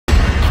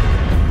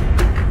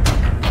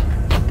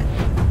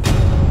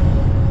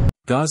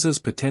Gaza's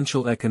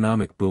potential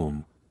economic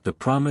boom, the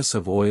promise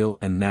of oil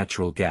and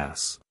natural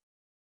gas.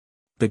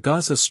 The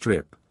Gaza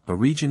Strip, a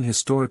region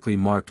historically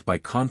marked by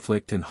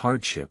conflict and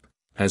hardship,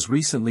 has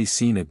recently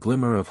seen a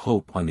glimmer of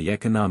hope on the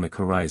economic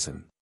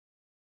horizon.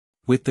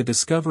 With the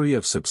discovery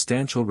of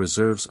substantial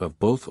reserves of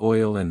both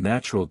oil and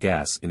natural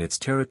gas in its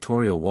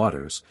territorial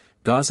waters,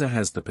 Gaza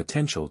has the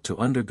potential to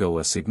undergo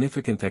a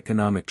significant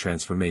economic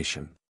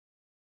transformation.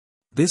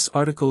 This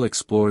article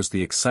explores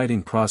the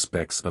exciting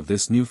prospects of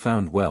this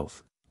newfound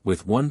wealth,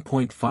 with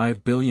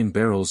 1.5 billion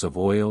barrels of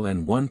oil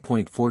and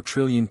 1.4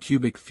 trillion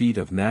cubic feet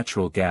of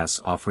natural gas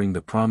offering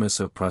the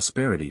promise of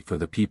prosperity for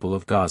the people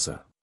of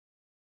Gaza.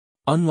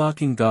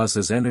 Unlocking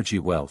Gaza's energy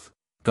wealth.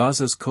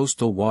 Gaza's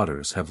coastal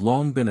waters have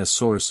long been a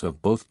source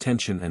of both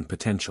tension and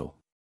potential.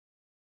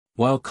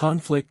 While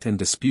conflict and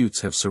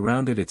disputes have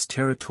surrounded its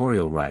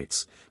territorial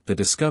rights, the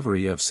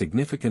discovery of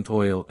significant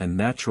oil and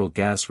natural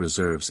gas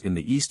reserves in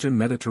the eastern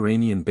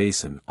Mediterranean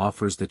basin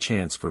offers the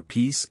chance for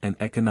peace and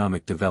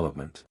economic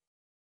development.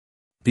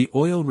 The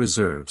oil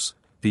reserves,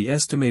 the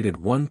estimated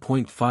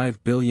 1.5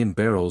 billion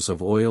barrels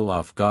of oil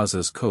off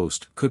Gaza's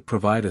coast, could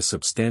provide a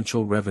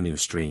substantial revenue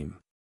stream.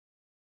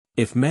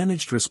 If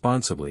managed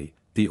responsibly,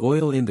 the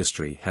oil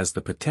industry has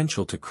the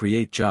potential to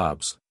create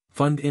jobs,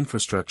 fund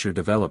infrastructure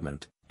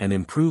development, and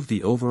improve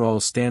the overall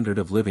standard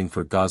of living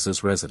for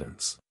Gaza's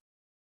residents.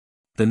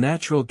 The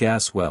natural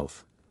gas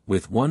wealth.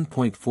 With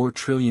 1.4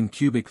 trillion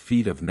cubic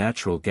feet of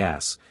natural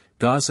gas,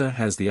 Gaza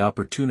has the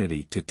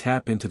opportunity to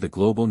tap into the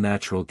global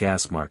natural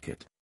gas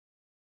market.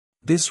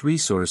 This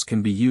resource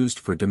can be used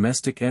for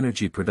domestic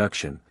energy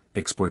production,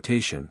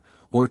 exportation,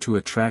 or to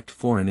attract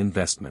foreign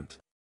investment.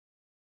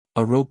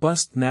 A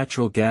robust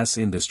natural gas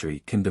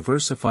industry can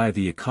diversify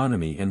the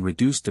economy and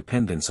reduce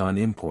dependence on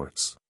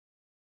imports.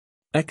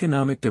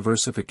 Economic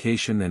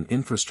diversification and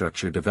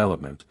infrastructure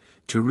development.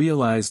 To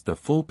realize the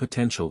full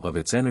potential of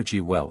its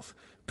energy wealth,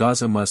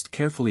 Gaza must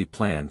carefully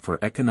plan for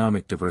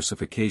economic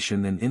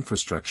diversification and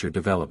infrastructure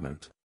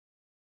development.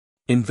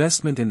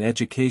 Investment in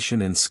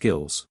education and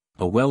skills.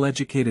 A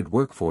well-educated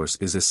workforce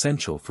is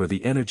essential for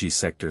the energy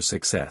sector's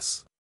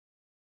success.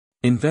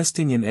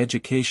 Investing in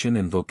education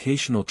and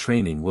vocational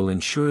training will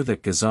ensure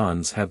that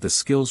Gazans have the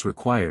skills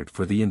required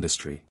for the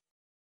industry.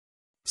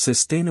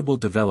 Sustainable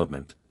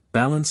development.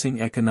 Balancing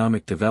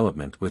economic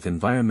development with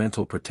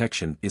environmental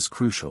protection is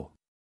crucial.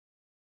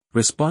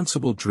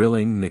 Responsible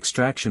drilling and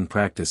extraction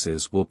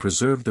practices will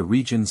preserve the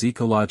region's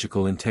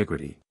ecological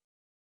integrity.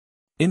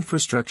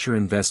 Infrastructure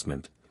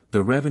investment.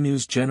 The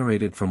revenues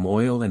generated from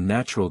oil and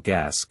natural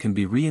gas can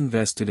be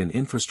reinvested in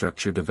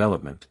infrastructure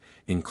development,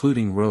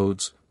 including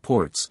roads,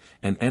 ports,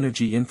 and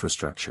energy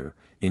infrastructure,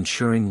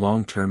 ensuring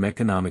long-term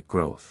economic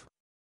growth.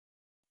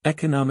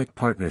 Economic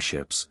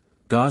partnerships.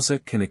 Gaza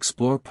can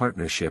explore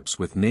partnerships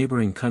with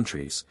neighboring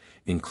countries,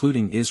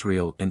 including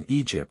Israel and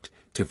Egypt,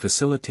 to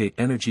facilitate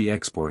energy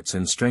exports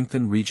and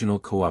strengthen regional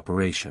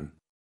cooperation.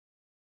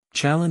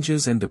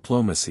 Challenges and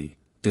diplomacy.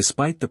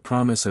 Despite the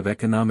promise of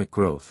economic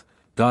growth,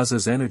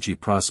 Gaza's energy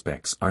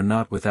prospects are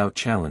not without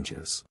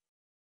challenges.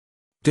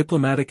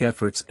 Diplomatic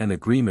efforts and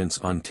agreements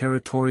on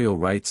territorial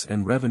rights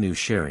and revenue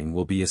sharing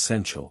will be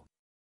essential.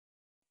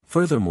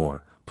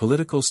 Furthermore,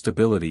 political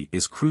stability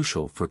is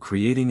crucial for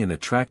creating an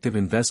attractive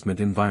investment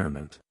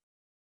environment.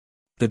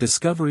 The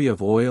discovery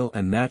of oil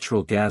and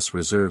natural gas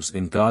reserves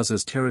in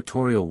Gaza's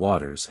territorial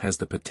waters has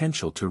the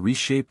potential to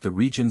reshape the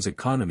region's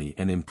economy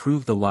and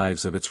improve the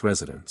lives of its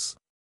residents.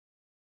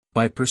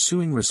 By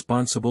pursuing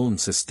responsible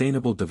and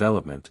sustainable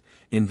development,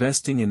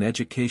 investing in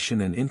education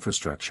and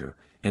infrastructure,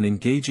 and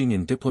engaging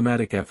in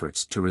diplomatic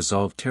efforts to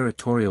resolve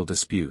territorial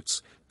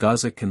disputes,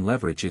 Gaza can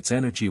leverage its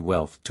energy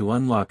wealth to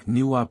unlock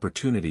new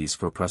opportunities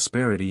for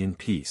prosperity and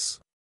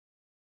peace.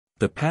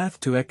 The path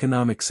to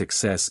economic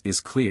success is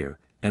clear,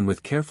 and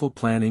with careful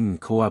planning and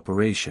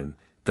cooperation,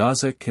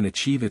 Gaza can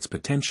achieve its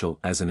potential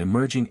as an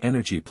emerging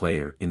energy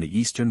player in the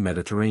eastern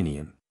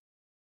Mediterranean.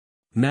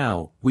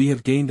 Now, we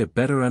have gained a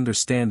better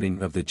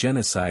understanding of the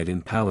genocide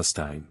in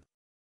Palestine.